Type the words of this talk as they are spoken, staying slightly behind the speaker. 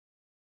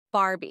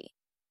Barbie.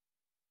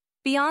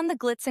 Beyond the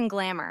glitz and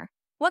glamour,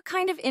 what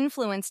kind of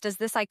influence does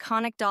this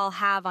iconic doll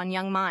have on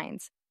young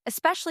minds,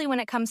 especially when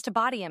it comes to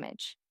body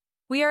image?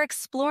 We are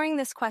exploring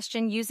this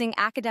question using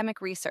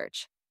academic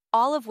research,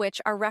 all of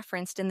which are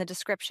referenced in the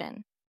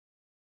description.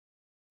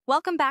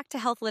 Welcome back to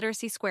Health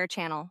Literacy Square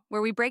channel,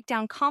 where we break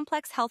down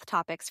complex health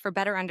topics for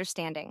better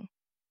understanding.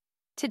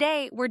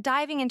 Today, we're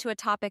diving into a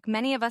topic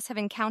many of us have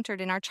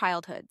encountered in our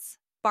childhoods,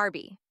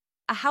 Barbie,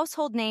 a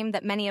household name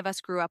that many of us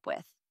grew up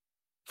with.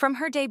 From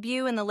her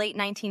debut in the late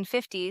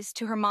 1950s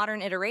to her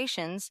modern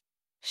iterations,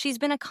 she's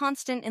been a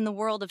constant in the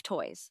world of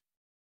toys.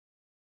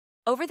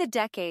 Over the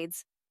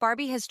decades,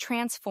 Barbie has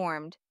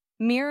transformed,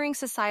 mirroring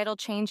societal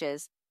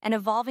changes and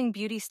evolving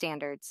beauty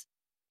standards.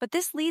 But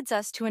this leads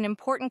us to an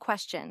important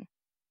question.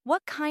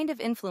 What kind of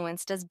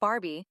influence does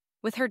Barbie,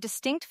 with her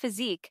distinct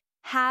physique,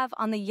 have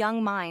on the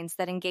young minds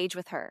that engage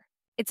with her?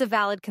 It's a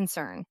valid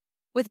concern.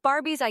 With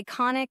Barbie's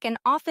iconic and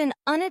often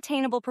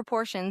unattainable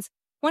proportions,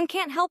 one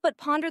can't help but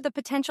ponder the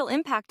potential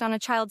impact on a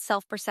child's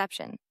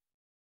self-perception.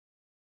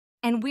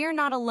 And we're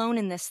not alone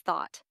in this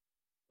thought.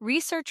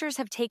 Researchers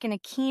have taken a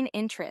keen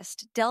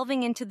interest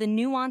delving into the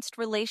nuanced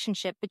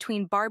relationship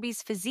between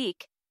Barbie's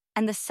physique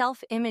and the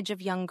self-image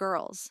of young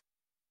girls.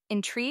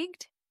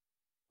 Intrigued?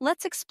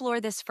 Let's explore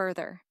this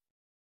further.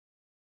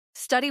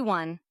 Study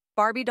 1: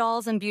 Barbie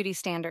dolls and beauty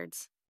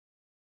standards.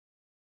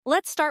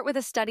 Let's start with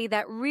a study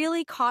that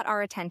really caught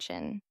our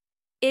attention.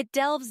 It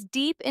delves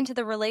deep into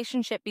the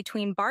relationship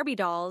between Barbie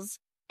dolls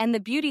and the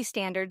beauty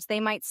standards they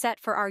might set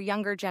for our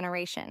younger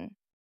generation.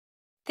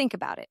 Think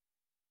about it.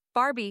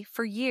 Barbie,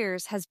 for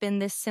years, has been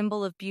this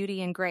symbol of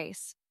beauty and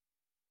grace.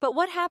 But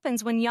what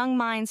happens when young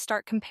minds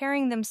start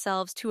comparing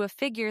themselves to a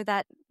figure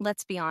that,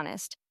 let's be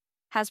honest,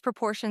 has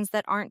proportions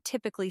that aren't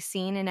typically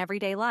seen in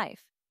everyday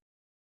life?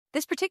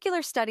 This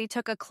particular study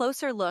took a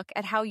closer look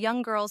at how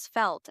young girls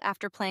felt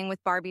after playing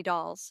with Barbie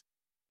dolls.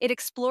 It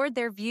explored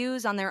their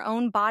views on their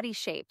own body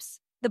shapes,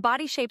 the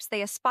body shapes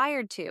they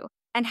aspired to,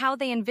 and how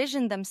they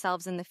envisioned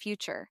themselves in the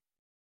future.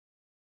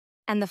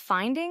 And the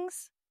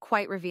findings?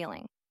 Quite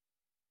revealing.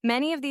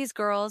 Many of these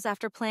girls,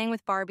 after playing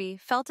with Barbie,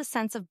 felt a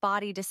sense of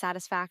body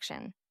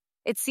dissatisfaction.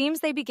 It seems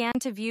they began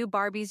to view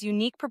Barbie's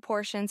unique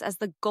proportions as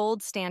the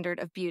gold standard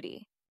of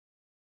beauty.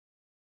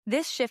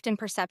 This shift in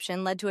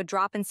perception led to a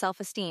drop in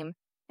self-esteem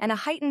and a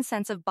heightened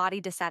sense of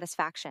body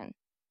dissatisfaction.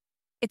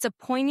 It's a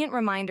poignant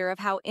reminder of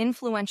how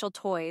influential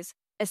toys,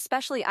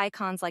 especially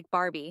icons like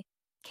Barbie,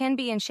 can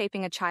be in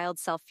shaping a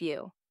child's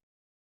self-view.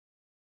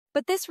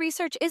 But this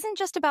research isn't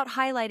just about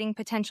highlighting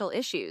potential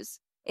issues.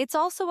 It's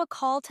also a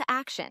call to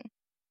action,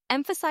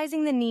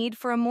 emphasizing the need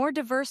for a more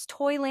diverse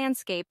toy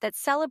landscape that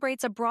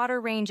celebrates a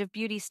broader range of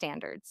beauty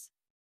standards.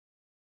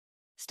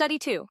 Study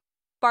 2: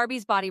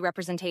 Barbie's body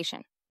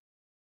representation.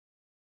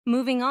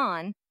 Moving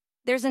on,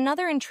 there's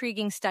another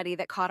intriguing study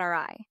that caught our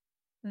eye.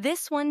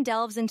 This one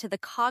delves into the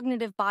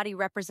cognitive body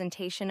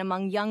representation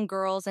among young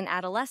girls and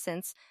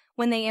adolescents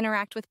when they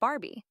interact with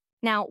Barbie.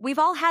 Now, we've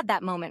all had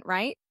that moment,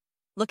 right?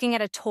 Looking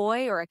at a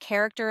toy or a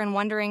character and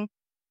wondering,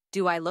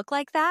 do I look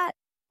like that?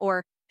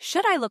 Or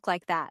should I look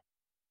like that?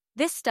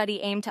 This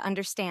study aimed to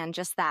understand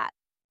just that.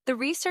 The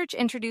research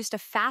introduced a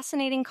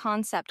fascinating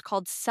concept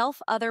called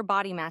self-other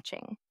body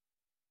matching.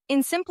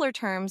 In simpler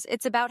terms,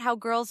 it's about how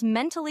girls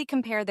mentally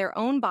compare their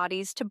own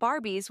bodies to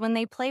Barbie's when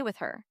they play with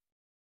her.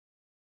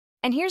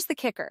 And here's the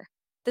kicker.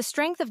 The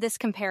strength of this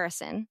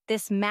comparison,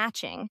 this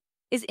matching,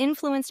 is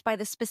influenced by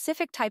the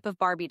specific type of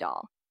Barbie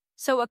doll.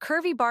 So a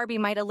curvy Barbie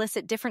might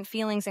elicit different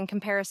feelings and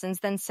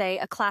comparisons than, say,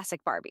 a classic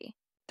Barbie.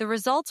 The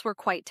results were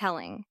quite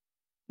telling.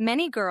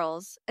 Many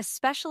girls,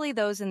 especially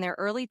those in their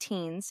early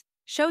teens,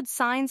 showed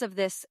signs of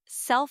this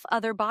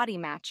self-other body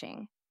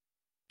matching.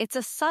 It's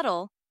a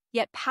subtle,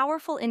 yet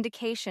powerful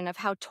indication of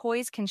how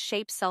toys can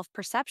shape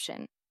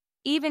self-perception,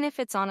 even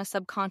if it's on a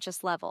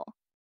subconscious level.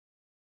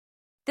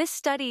 This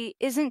study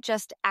isn't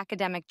just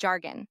academic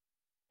jargon.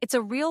 It's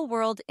a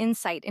real-world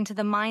insight into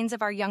the minds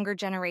of our younger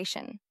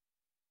generation.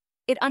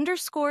 It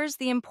underscores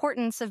the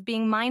importance of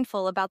being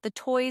mindful about the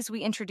toys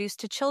we introduce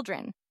to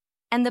children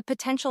and the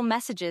potential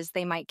messages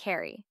they might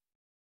carry.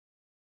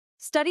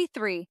 Study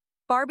 3: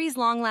 Barbie's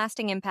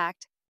long-lasting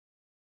impact.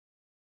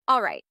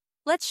 All right,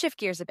 let's shift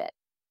gears a bit.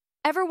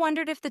 Ever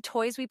wondered if the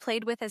toys we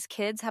played with as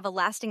kids have a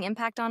lasting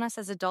impact on us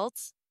as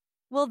adults?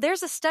 Well,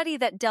 there's a study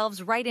that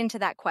delves right into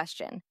that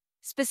question,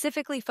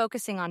 specifically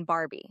focusing on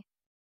Barbie.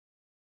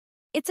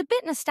 It's a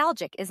bit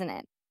nostalgic, isn't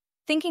it?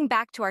 Thinking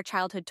back to our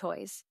childhood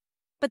toys.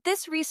 But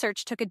this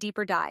research took a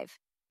deeper dive,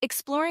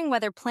 exploring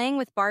whether playing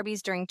with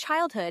Barbies during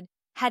childhood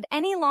had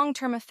any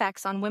long-term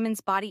effects on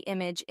women's body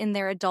image in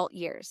their adult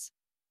years.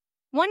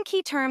 One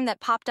key term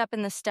that popped up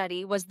in the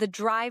study was the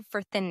drive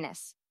for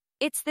thinness.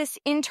 It's this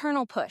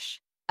internal push,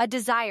 a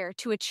desire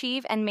to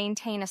achieve and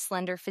maintain a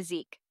slender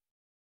physique.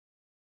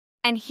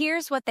 And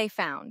here's what they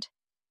found.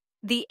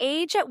 The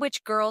age at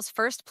which girls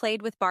first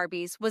played with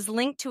Barbies was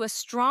linked to a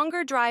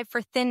stronger drive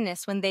for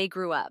thinness when they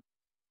grew up.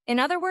 In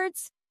other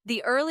words,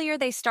 the earlier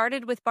they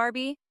started with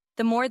Barbie,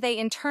 the more they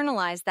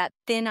internalized that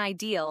thin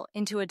ideal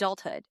into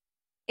adulthood.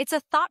 It's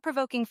a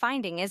thought-provoking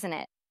finding, isn't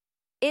it?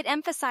 It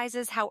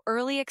emphasizes how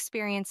early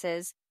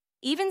experiences,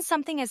 even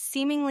something as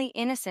seemingly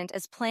innocent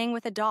as playing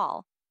with a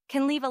doll,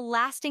 can leave a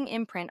lasting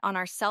imprint on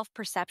our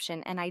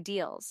self-perception and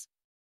ideals.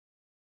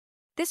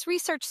 This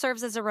research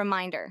serves as a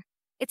reminder.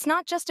 It's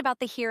not just about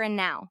the here and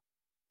now.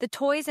 The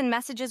toys and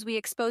messages we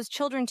expose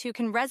children to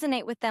can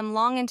resonate with them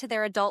long into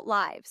their adult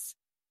lives.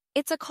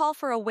 It's a call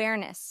for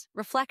awareness,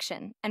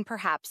 reflection, and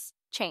perhaps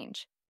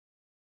change.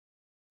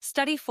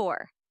 Study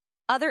 4.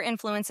 Other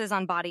influences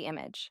on body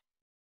image.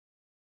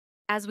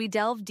 As we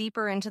delve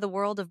deeper into the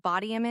world of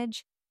body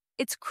image,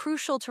 it's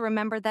crucial to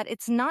remember that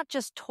it's not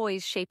just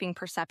toys shaping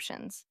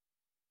perceptions.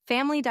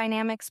 Family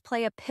dynamics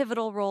play a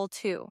pivotal role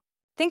too.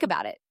 Think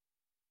about it.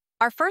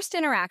 Our first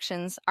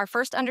interactions, our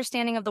first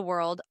understanding of the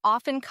world,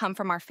 often come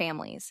from our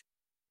families.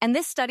 And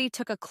this study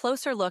took a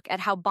closer look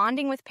at how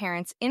bonding with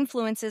parents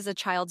influences a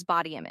child's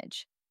body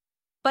image.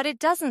 But it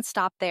doesn't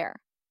stop there.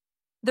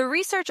 The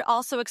research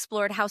also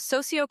explored how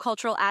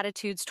sociocultural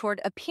attitudes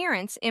toward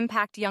appearance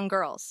impact young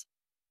girls.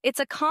 It's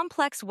a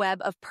complex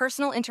web of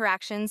personal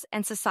interactions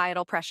and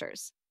societal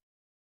pressures.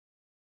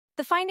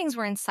 The findings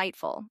were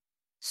insightful.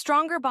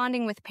 Stronger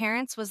bonding with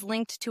parents was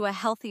linked to a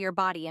healthier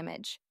body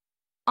image.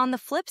 On the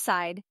flip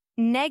side,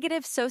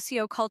 negative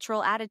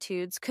sociocultural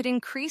attitudes could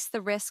increase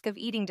the risk of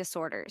eating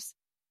disorders.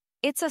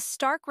 It's a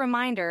stark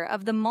reminder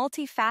of the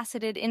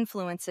multifaceted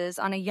influences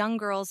on a young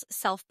girl's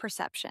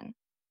self-perception.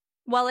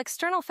 While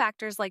external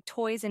factors like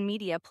toys and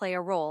media play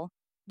a role,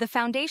 the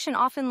foundation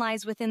often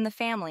lies within the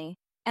family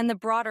and the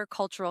broader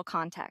cultural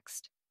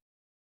context.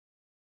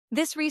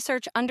 This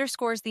research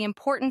underscores the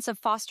importance of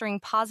fostering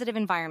positive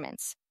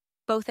environments,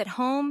 both at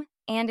home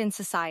and in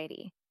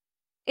society.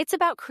 It's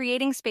about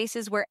creating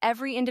spaces where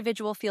every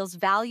individual feels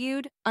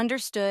valued,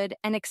 understood,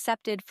 and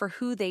accepted for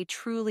who they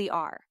truly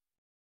are.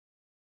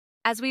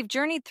 As we've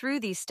journeyed through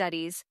these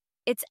studies,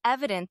 it's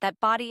evident that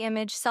body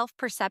image,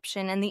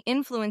 self-perception, and the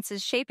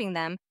influences shaping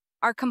them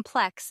are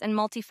complex and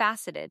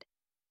multifaceted.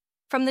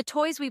 From the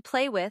toys we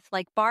play with,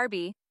 like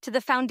Barbie, to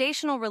the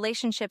foundational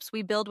relationships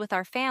we build with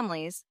our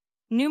families,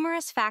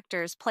 numerous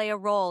factors play a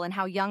role in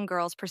how young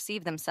girls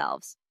perceive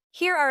themselves.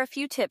 Here are a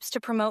few tips to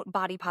promote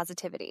body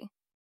positivity.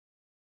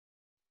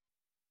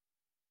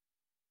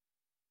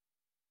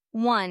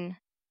 1.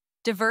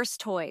 Diverse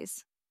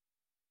toys.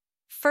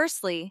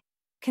 Firstly,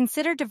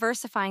 consider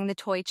diversifying the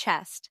toy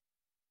chest.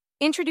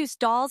 Introduce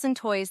dolls and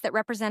toys that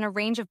represent a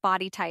range of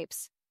body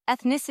types,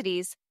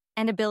 ethnicities,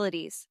 and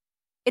abilities.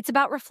 It's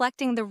about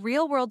reflecting the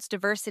real world's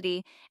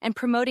diversity and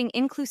promoting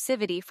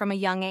inclusivity from a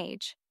young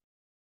age.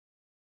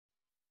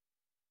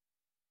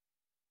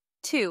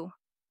 2.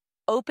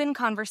 Open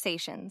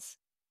conversations.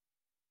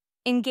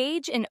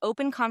 Engage in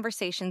open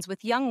conversations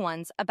with young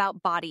ones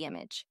about body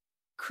image.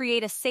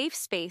 Create a safe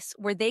space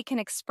where they can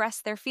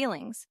express their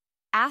feelings,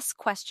 ask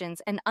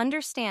questions, and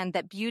understand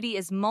that beauty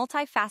is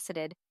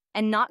multifaceted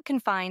and not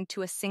confined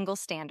to a single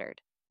standard.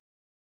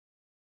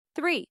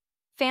 3.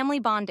 Family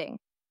bonding.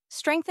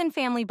 Strengthen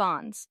family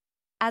bonds.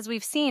 As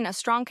we've seen, a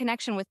strong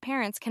connection with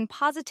parents can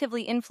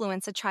positively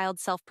influence a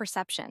child's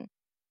self-perception.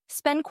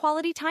 Spend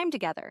quality time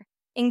together.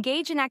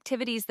 Engage in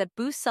activities that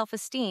boost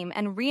self-esteem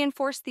and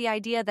reinforce the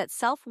idea that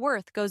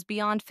self-worth goes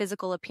beyond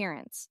physical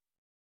appearance.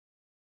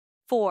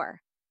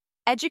 4.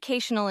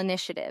 Educational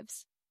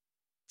initiatives.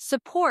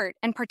 Support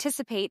and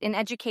participate in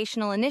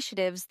educational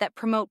initiatives that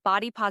promote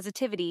body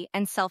positivity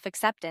and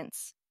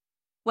self-acceptance.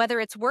 Whether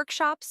it's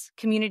workshops,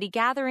 community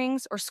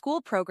gatherings, or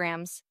school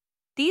programs,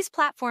 these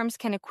platforms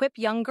can equip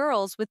young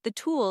girls with the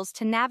tools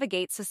to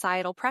navigate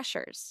societal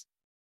pressures.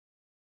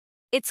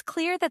 It's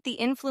clear that the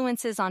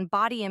influences on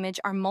body image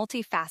are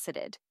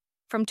multifaceted,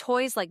 from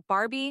toys like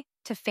Barbie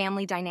to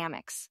family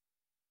dynamics.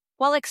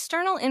 While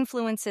external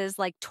influences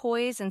like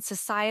toys and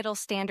societal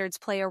standards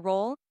play a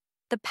role,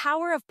 the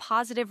power of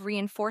positive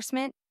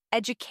reinforcement,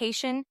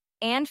 education,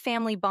 and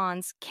family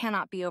bonds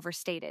cannot be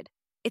overstated.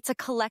 It's a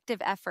collective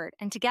effort,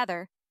 and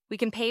together, we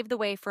can pave the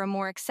way for a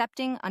more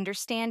accepting,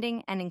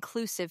 understanding, and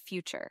inclusive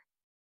future.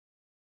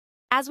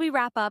 As we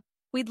wrap up,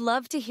 we'd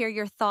love to hear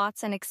your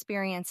thoughts and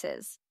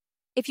experiences.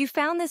 If you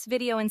found this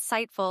video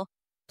insightful,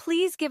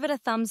 please give it a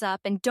thumbs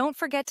up and don't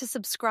forget to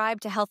subscribe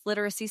to Health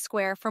Literacy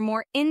Square for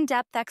more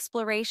in-depth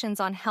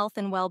explorations on health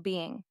and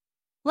well-being.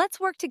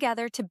 Let's work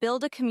together to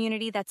build a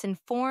community that's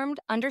informed,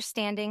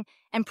 understanding,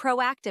 and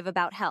proactive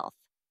about health.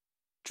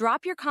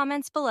 Drop your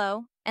comments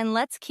below, and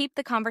let's keep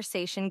the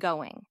conversation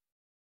going.